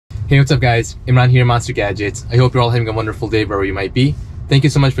Hey, what's up guys? Imran here, Monster Gadgets. I hope you're all having a wonderful day wherever you might be. Thank you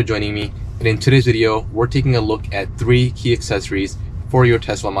so much for joining me. And in today's video, we're taking a look at 3 key accessories for your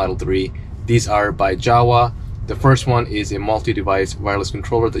Tesla Model 3. These are by Jowua. The first one is a multi-device wireless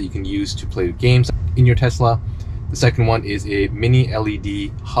controller that you can use to play games in your Tesla. The second one is a mini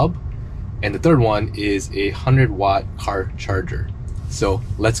LED hub. And the third one is a 100-watt car charger. So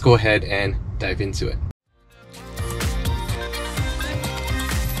let's go ahead and dive into it.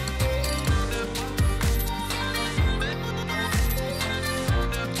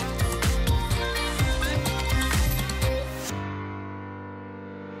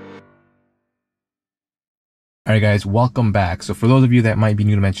 Alright guys, welcome back. So for those of you that might be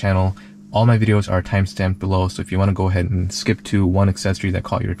new to my channel, all my videos are timestamped below. So if you want to go ahead and skip to one accessory that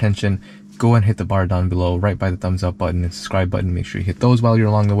caught your attention, go and hit the bar down below right by the thumbs up button and subscribe button. Make sure you hit those while you're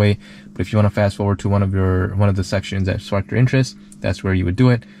along the way. But if you want to fast forward to one of the sections that sparked your interest, that's where you would do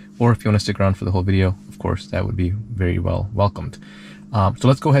it. Or if you want to stick around for the whole video, of course, that would be very well welcomed. So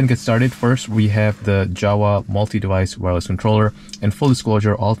let's go ahead and get started. First, we have the Jowua multi-device wireless controller. And full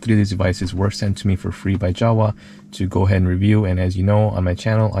disclosure, all 3 of these devices were sent to me for free by Jowua to go ahead and review. And as you know, on my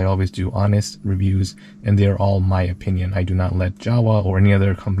channel, I always do honest reviews, and they are all my opinion. I do not let Jowua or any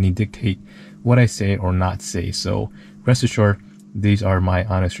other company dictate what I say or not say. So rest assured, these are my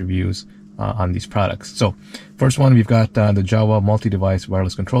honest reviews on these products. So first one, we've got the Jowua multi-device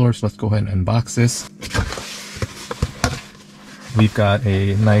wireless controller. So let's go ahead and unbox this. We've got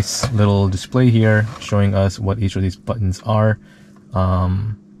a nice little display here showing us what each of these buttons are.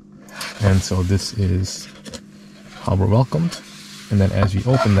 And so this is how we're welcomed. And then as we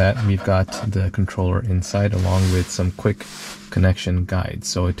open that, we've got the controller inside along with some quick connection guides.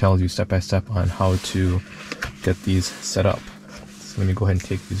 So it tells you step by step on how to get these set up. So let me go ahead and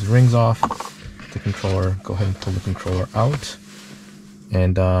take these rings off the controller, go ahead and pull the controller out.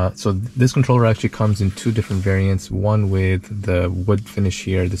 And so this controller actually comes in 2 different variants, one with the wood finish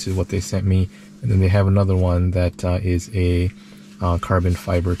here. This is what they sent me. And then they have another one that is a carbon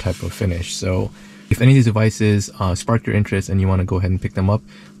fiber type of finish. So if any of these devices spark your interest and you want to go ahead and pick them up,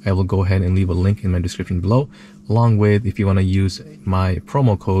 I will go ahead and leave a link in my description below. Along with, if you want to use my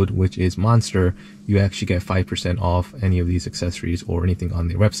promo code, which is Monster, you actually get 5% off any of these accessories or anything on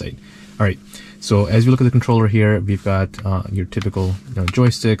their website. Alright, so as we look at the controller here, we've got your typical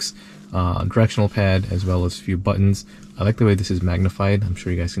joysticks, directional pad, as well as a few buttons. I like the way this is magnified. I'm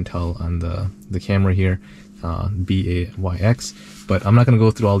sure you guys can tell on the camera here, BAYX. But I'm not going to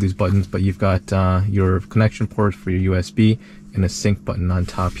go through all these buttons, but you've got your connection port for your USB and a sync button on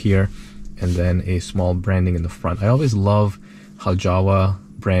top here, and then a small branding in the front. I always love how Jowua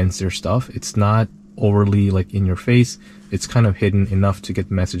brands their stuff. It's not overly like in your face. It's kind of hidden enough to get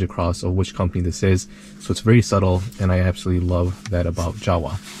the message across of which company this is. So it's very subtle, and I absolutely love that about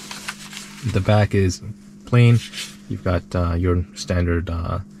Jowua. The back is plain. You've got your standard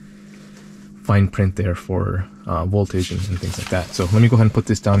fine print there for voltage and things like that. So let me go ahead and put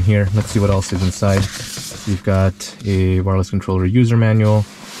this down here. Let's see what else is inside. We've got a wireless controller user manual,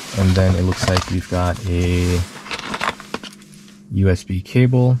 and then it looks like we've got a USB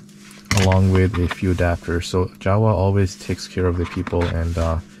cable along with a few adapters. So Jowua always takes care of the people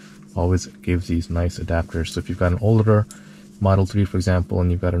and always gives these nice adapters. So if you've got an older Model 3, for example,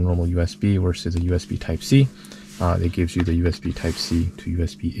 and you've got a normal USB versus a USB Type-C, it gives you the USB Type-C to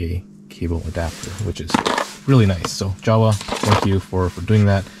USB-A cable adapter, which is really nice. So Jowua, thank you for doing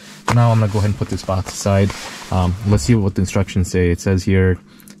that. Now I'm gonna go ahead and put this box aside. Let's see what the instructions say. It says here,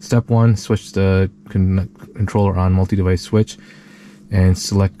 step 1, switch the controller on multi-device switch and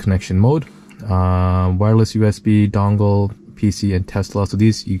select connection mode. Wireless USB, dongle, PC, and Tesla. So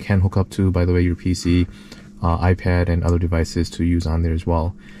these you can hook up to, by the way, your PC, iPad, and other devices to use on there as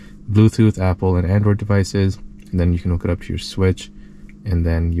well. Bluetooth, Apple, and Android devices. And then you can hook it up to your switch, and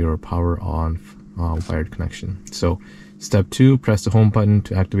then your power on wired connection. So step 2, press the home button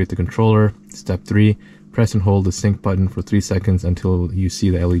to activate the controller. Step 3, press and hold the sync button for 3 seconds until you see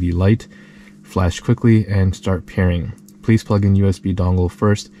the LED light flash quickly and start pairing. Please plug in USB dongle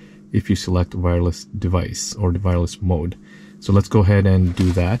first if you select wireless device or the wireless mode. So let's go ahead and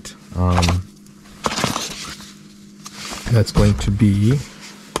do that. That's going to be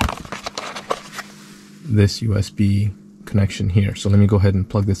this USB connection here. So let me go ahead and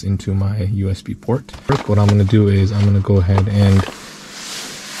plug this into my USB port. What I'm going to do is I'm going to go ahead and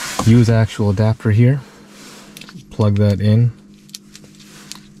use the actual adapter here, plug that in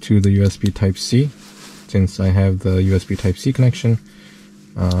to the USB Type-C, since I have the USB Type-C connection,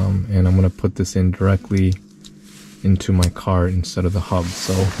 and I'm going to put this in directly into my car instead of the hub.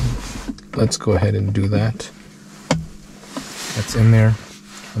 So let's go ahead and do that. That's in there.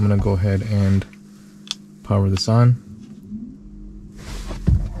 I'm gonna go ahead and power this on.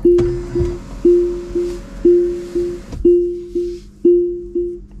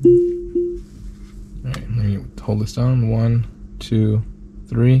 Alright, let me hold this down. 1, 2,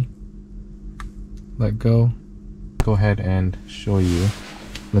 3. Let go. Go ahead and show you.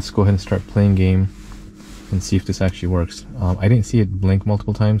 Let's go ahead and start playing game and see if this actually works. I didn't see it blink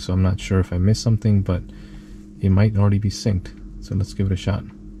multiple times, so I'm not sure if I missed something, but it might already be synced. So let's give it a shot.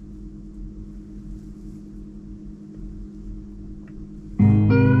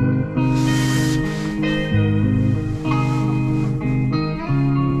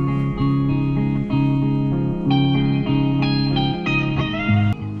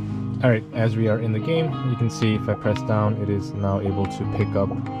 Alright, as we are in the game, you can see if I press down, it is now able to pick up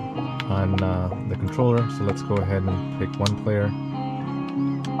on the controller. So let's go ahead and pick one player.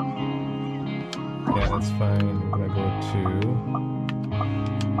 Yeah, that's fine. We're gonna go to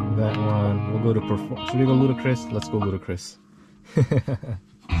that one. We'll go to perform. Should we go ludicrous? Let's go ludicrous.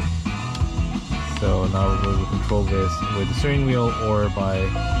 So now we're going to control this with the steering wheel or by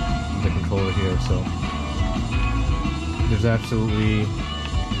the controller here. So there's absolutely,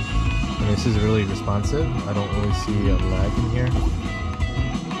 I mean, this is really responsive. I don't really see a lag in here.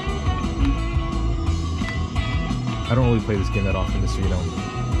 I don't really play this game that often, just so you know.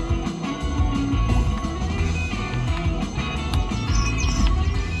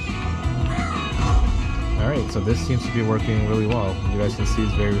 Alright, so this seems to be working really well. You guys can see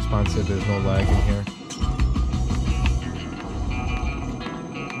it's very responsive, there's no lag in here.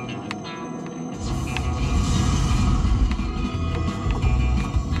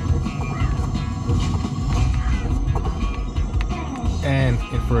 And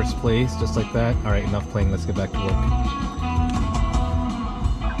in first place, just like that. Alright, enough playing, let's get back to work.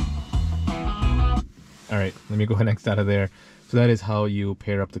 Alright, let me go ahead and exit out of there. So that is how you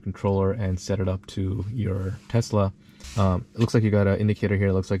pair up the controller and set it up to your Tesla. It looks like you got an indicator here.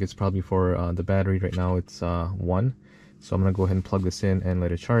 It looks like it's probably for the battery. Right now it's 1. So I'm going to go ahead and plug this in and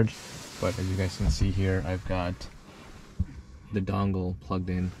let it charge. But as you guys can see here, I've got the dongle plugged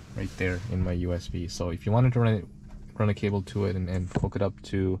in right there in my USB. So if you wanted to run a cable to it and hook it up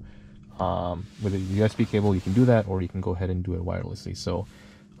to with a USB cable, you can do that, or you can go ahead and do it wirelessly. So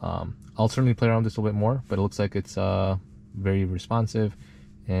I'll certainly play around with this a little bit more, but it looks like it's very responsive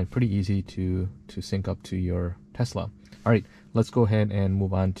and pretty easy to sync up to your Tesla. Alright, let's go ahead and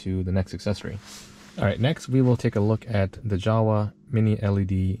move on to the next accessory. Alright, next we will take a look at the Jowua Mini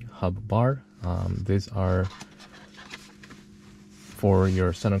LED Hub Bar. These are for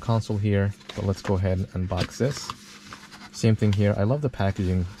your center console here, but let's go ahead and unbox this. Same thing here. I love the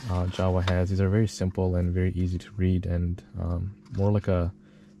packaging Jowua has. These are very simple and very easy to read, and more like a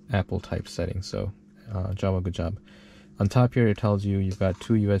Apple type setting. So Jowua, good job. On top here, it tells you you've got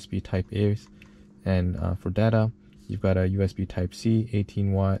 2 USB type A's, and for data, you've got a USB type C,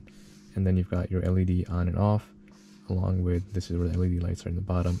 18 watt, and then you've got your LED on and off, along with, this is where the LED lights are in the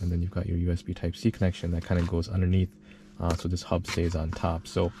bottom, and then you've got your USB type C connection that kind of goes underneath, so this hub stays on top.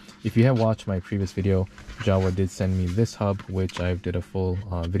 So if you have watched my previous video, Jowua did send me this hub, which I did a full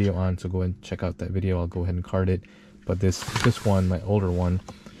video on, so go ahead and check out that video. I'll go ahead and card it. But this one, my older one,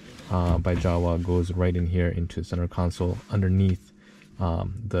 by Jowua, goes right in here into the center console underneath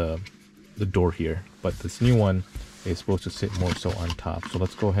the door here. But this new one is supposed to sit more so on top. So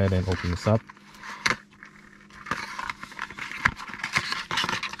let's go ahead and open this up.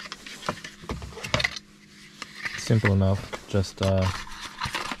 Simple enough, just the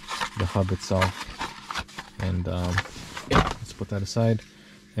hub itself. And let's put that aside.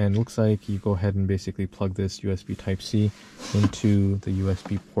 And it looks like you go ahead and basically plug this USB type C into the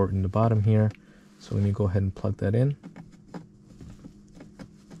USB port in the bottom here. So let me go ahead and plug that in.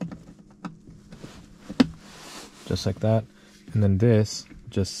 Just like that. And then this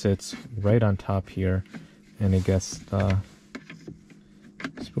just sits right on top here, and it gets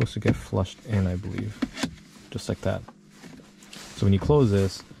supposed to get flushed in, I believe. Just like that. So when you close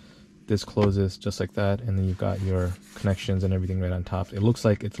this, this closes just like that, and then you've got your connections and everything right on top. It looks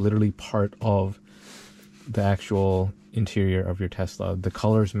like it's literally part of the actual interior of your Tesla. The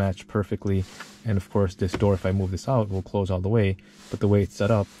colors match perfectly, and of course this door, if I move this out, will close all the way, but the way it's set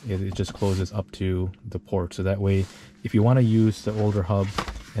up, it just closes up to the port. So that way, if you want to use the older hub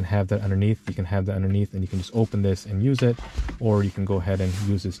and have that underneath, you can have that underneath, and you can just open this and use it, or you can go ahead and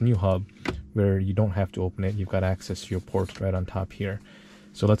use this new hub where you don't have to open it. You've got access to your ports right on top here.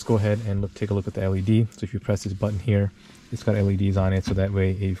 So let's go ahead and take a look at the LED. So if you press this button here, it's got LEDs on it, so that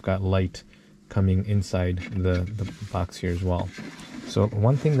way you've got light coming inside the box here as well. So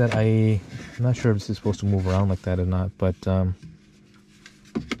one thing that I'm not sure if this is supposed to move around like that or not, but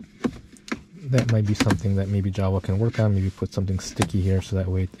that might be something that maybe Jowua can work on. Maybe put something sticky here so that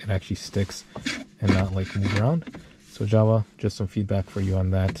way it actually sticks and not like move around. So Jowua, just some feedback for you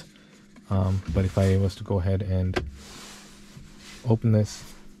on that. But if I was to go ahead and open this,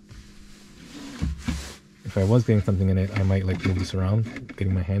 if I was getting something in it, I might like move this around,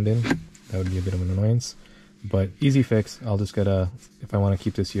 getting my hand in. That would be a bit of an annoyance. But easy fix. I'll just get if I want to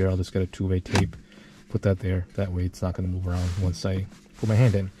keep this here, I'll just get a 2-way tape, put that there. That way it's not going to move around once I put my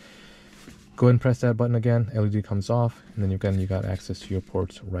hand in. Go ahead and press that button again. LED comes off, and then again you got access to your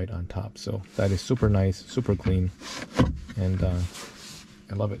ports right on top. So that is super nice, super clean, and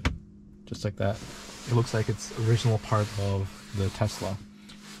I love it. Just like that. It looks like it's original part of the Tesla.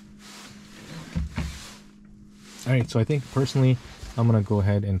 Alright, so I think personally I'm gonna go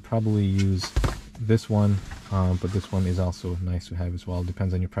ahead and probably use this one, but this one is also nice to have as well.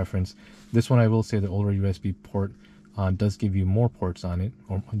 Depends on your preference. This one, I will say, the older USB port does give you more ports on it,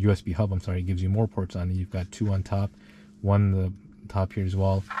 or USB hub, I'm sorry, gives you more ports on it. You've got 2 on top, 1 in the top here as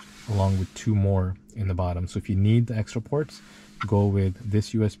well, along with 2 more in the bottom. So if you need the extra ports, go with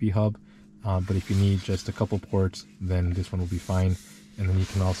this USB hub, but if you need just a couple ports, then this one will be fine. And then you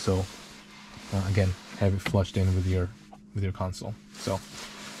can also again have it flushed in with your console. So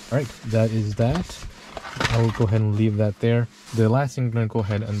alright, that is that. I will go ahead and leave that there. The last thing I'm going to go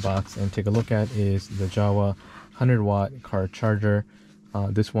ahead and unbox and take a look at is the Jowua 100-watt car charger.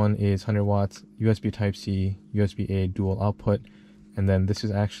 This one is 100 watts, USB Type-C, USB-A dual output, and then this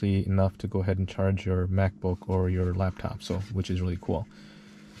is actually enough to go ahead and charge your MacBook or your laptop, so which is really cool.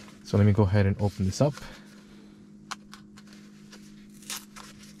 So let me go ahead and open this up.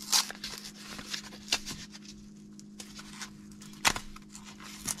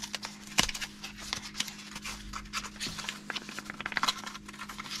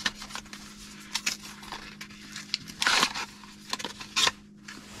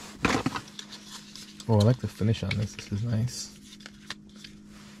 Oh, I like the finish on this. This is nice.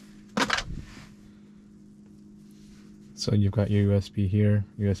 So you've got your USB here,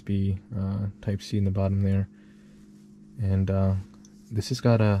 USB Type-C in the bottom there. And this has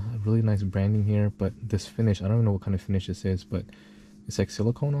got a really nice branding here, but this finish, I don't know what kind of finish this is, but it's like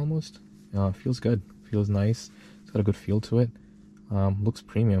silicone almost. Feels good, feels nice. It's got a good feel to it. Looks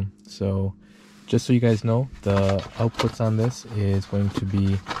premium. So just so you guys know, the outputs on this is going to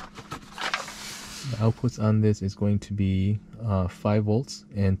be 5 volts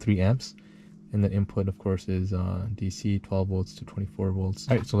and 3 amps. And the input, of course, is DC 12 volts to 24 volts.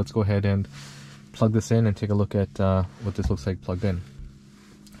 Alright, so let's go ahead and plug this in and take a look at what this looks like plugged in.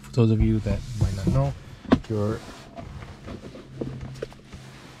 For those of you that might not know, your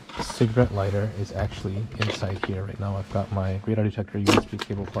cigarette lighter is actually inside here right now. I've got my radar detector USB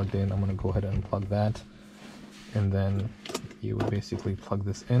cable plugged in. I'm going to go ahead and unplug that. And then you would basically plug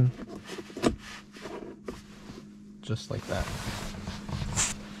this in. Just like that.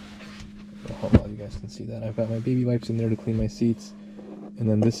 Hold on, you guys can see that. I've got my baby wipes in there to clean my seats. And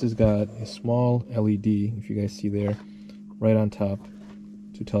then this has got a small LED, if you guys see there, right on top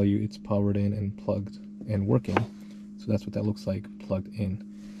to tell you it's powered in and plugged and working. So that's what that looks like plugged in.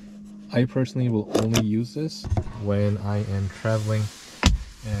 I personally will only use this when I am traveling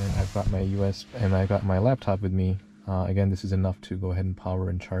and I've got my I got my laptop with me. Again, this is enough to go ahead and power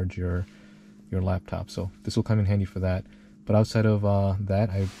and charge your laptop. So this will come in handy for that. But outside of that,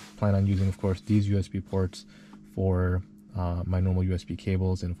 I plan on using, of course, these USB ports for my normal USB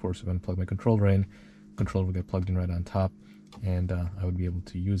cables. And of course, if I plug my controller in, controller will get plugged in right on top. And I would be able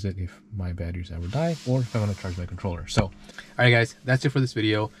to use it if my batteries ever die or if I want to charge my controller. So, alright guys, that's it for this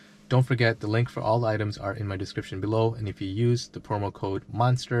video. Don't forget, the link for all the items are in my description below. And if you use the promo code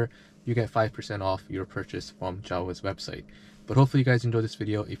MONSTER, you get 5% off your purchase from Jowua's website. But hopefully you guys enjoyed this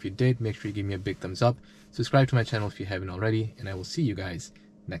video. If you did, make sure you give me a big thumbs up. Subscribe to my channel if you haven't already. And I will see you guys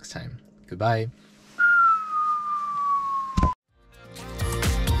next time. Goodbye.